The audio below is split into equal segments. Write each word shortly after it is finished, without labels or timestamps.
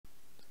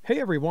Hey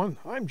everyone,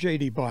 I'm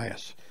J.D.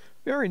 Bias.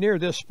 Very near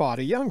this spot,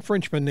 a young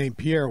Frenchman named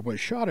Pierre was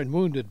shot and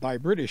wounded by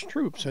British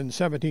troops in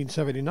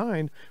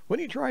 1779 when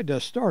he tried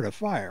to start a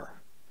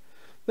fire.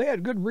 They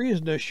had good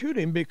reason to shoot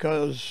him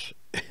because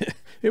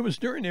it was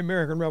during the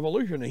American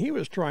Revolution and he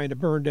was trying to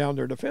burn down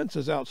their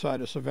defenses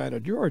outside of Savannah,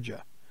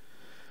 Georgia.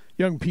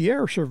 Young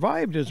Pierre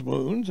survived his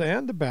wounds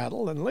and the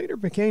battle and later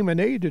became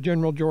an aide to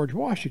General George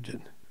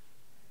Washington.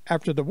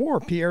 After the war,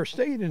 Pierre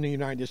stayed in the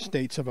United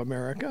States of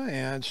America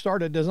and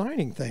started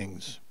designing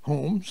things,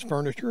 homes,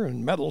 furniture,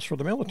 and medals for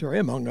the military,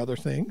 among other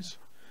things.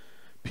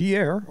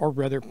 Pierre, or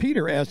rather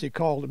Peter as he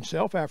called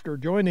himself after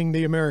joining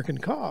the American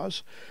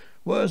cause,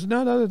 was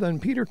none other than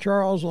Peter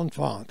Charles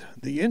L'Enfant,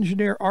 the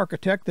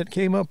engineer-architect that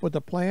came up with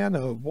the plan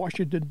of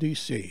Washington,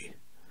 D.C.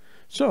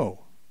 So,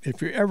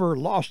 if you're ever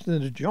lost in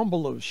the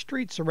jumble of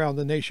streets around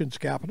the nation's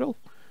capital,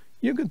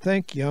 you can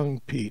thank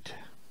young Pete.